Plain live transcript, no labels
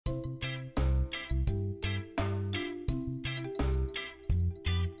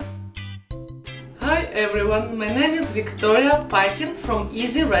Hi everyone, my name is Victoria Pikin from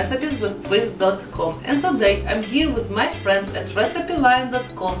easyrecipeswithtwist.com, and today I'm here with my friends at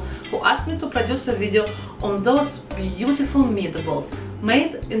recipeline.com who asked me to produce a video on those beautiful meatballs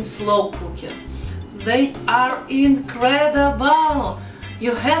made in slow cooker. They are incredible!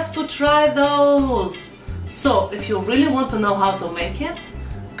 You have to try those! So if you really want to know how to make it,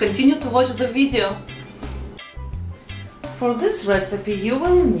 continue to watch the video. For this recipe you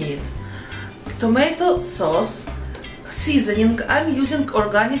will need tomato sauce, seasoning. I'm using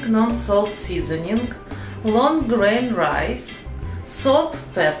organic non-salt seasoning, long grain rice, salt,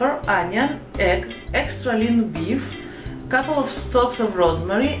 pepper, onion, egg, extra lean beef, couple of stalks of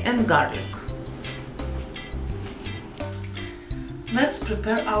rosemary and garlic. Let's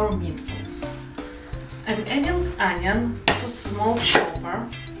prepare our meatballs. I'm adding onion to small chopper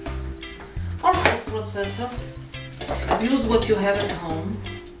or food processor. Use what you have at home.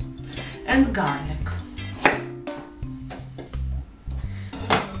 And garlic.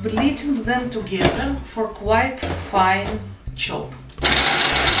 Bleaching them together for quite fine chop.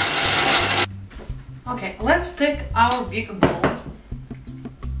 Okay, let's take our big bowl.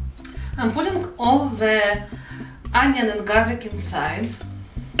 I'm putting all the onion and garlic inside.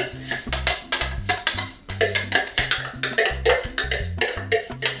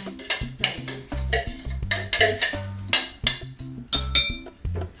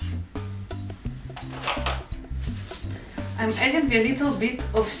 I'm adding a little bit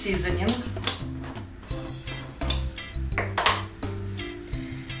of seasoning,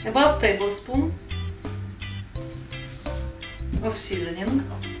 about a tablespoon of seasoning,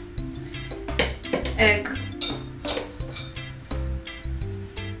 egg,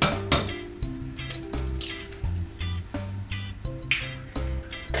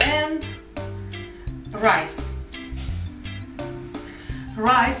 and rice.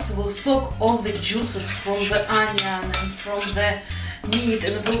 Rice will soak all the juices from the onion and from the meat,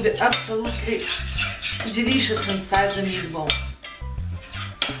 and it will be absolutely delicious inside the meatballs.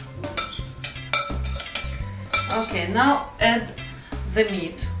 Okay, now add the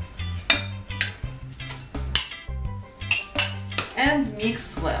meat and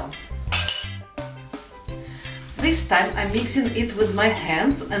mix well. This time I'm mixing it with my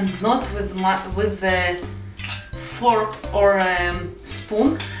hands and not with the fork or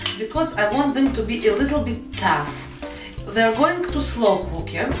spoon, because I want them to be a little bit tough. They're going to slow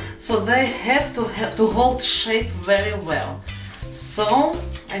cooker, so they have to hold shape very well. So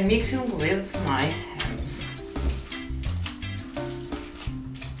I'm mixing with my hands.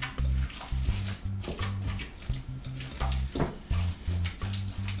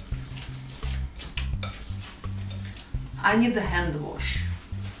 I need a hand wash.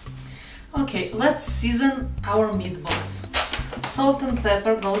 Okay, let's season our meatballs. Salt and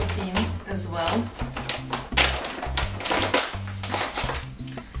pepper goes in as well.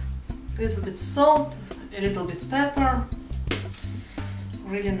 A little bit salt, a little bit pepper.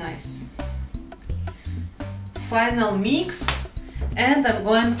 Really nice. Final mix, and I'm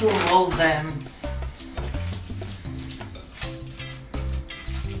going to roll them.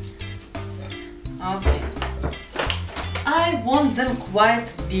 Okay. I want them quite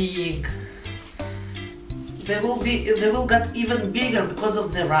big. They will get even bigger because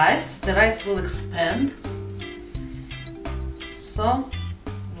of the rice. The rice will expand. So,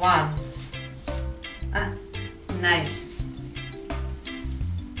 one. Nice.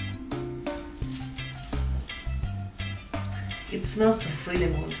 It smells really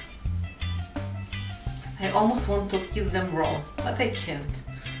good. I almost want to eat them raw, but I can't.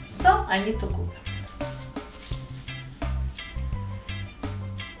 So I need to cook them.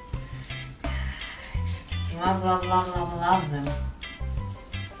 Love, love, love, love, love them.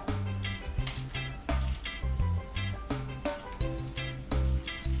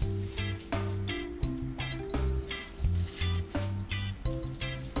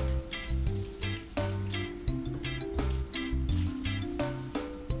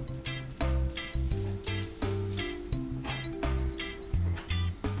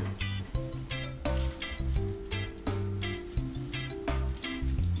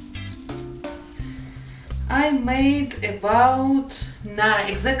 I made about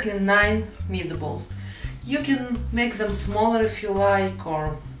exactly 9 meatballs. You can make them smaller if you like,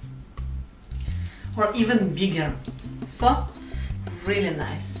 or even bigger. So, really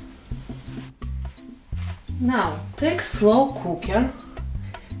nice. Now, take slow cooker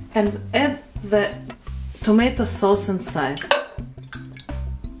and add the tomato sauce inside.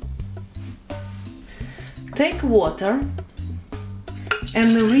 Take water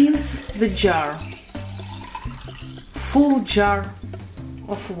and rinse the jar. Full jar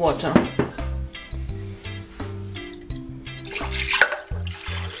of water.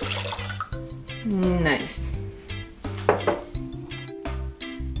 Nice.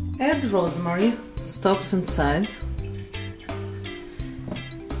 Add rosemary stalks inside.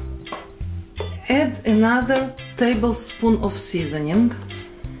 Add another tablespoon of seasoning.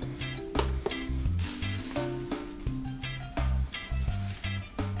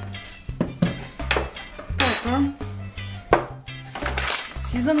 Pepper.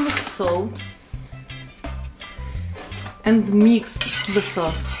 Season with salt and mix the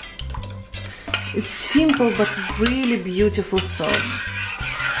sauce. It's simple but really beautiful sauce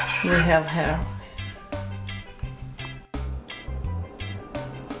we have here.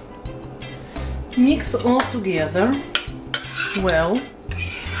 Mix all together well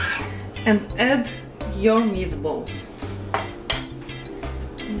and add your meatballs.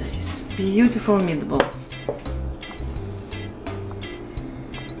 Nice, beautiful meatballs.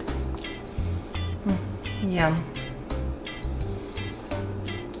 Yum.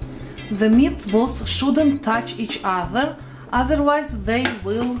 The meatballs shouldn't touch each other, otherwise they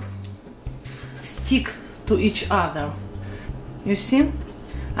will stick to each other. You see?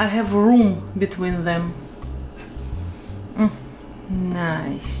 I have room between them.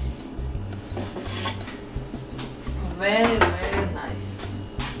 Nice. Very, very nice.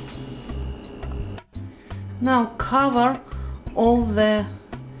 Now cover all the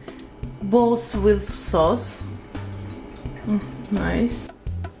balls with sauce. Nice.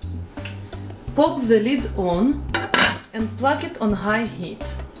 Pop the lid on and plug it on high heat.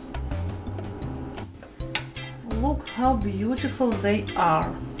 Look how beautiful they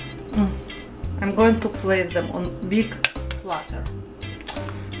are. I'm going to place them on big platter.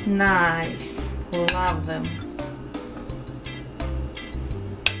 Nice, love them.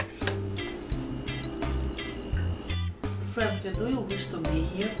 Friendly, do you wish to be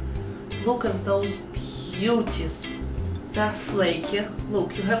here? Look at those beauties. They're flaky.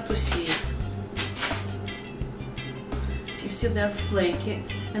 Look, you have to see it. You see, they're flaky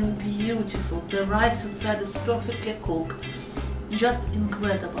and beautiful. The rice inside is perfectly cooked. Just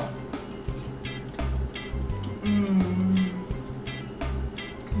incredible.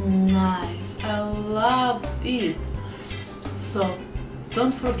 Nice. I love it. So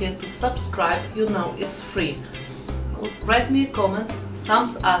don't forget to subscribe. You know it's free. Write me a comment,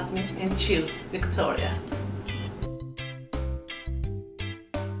 thumbs up me, and cheers, Victoria.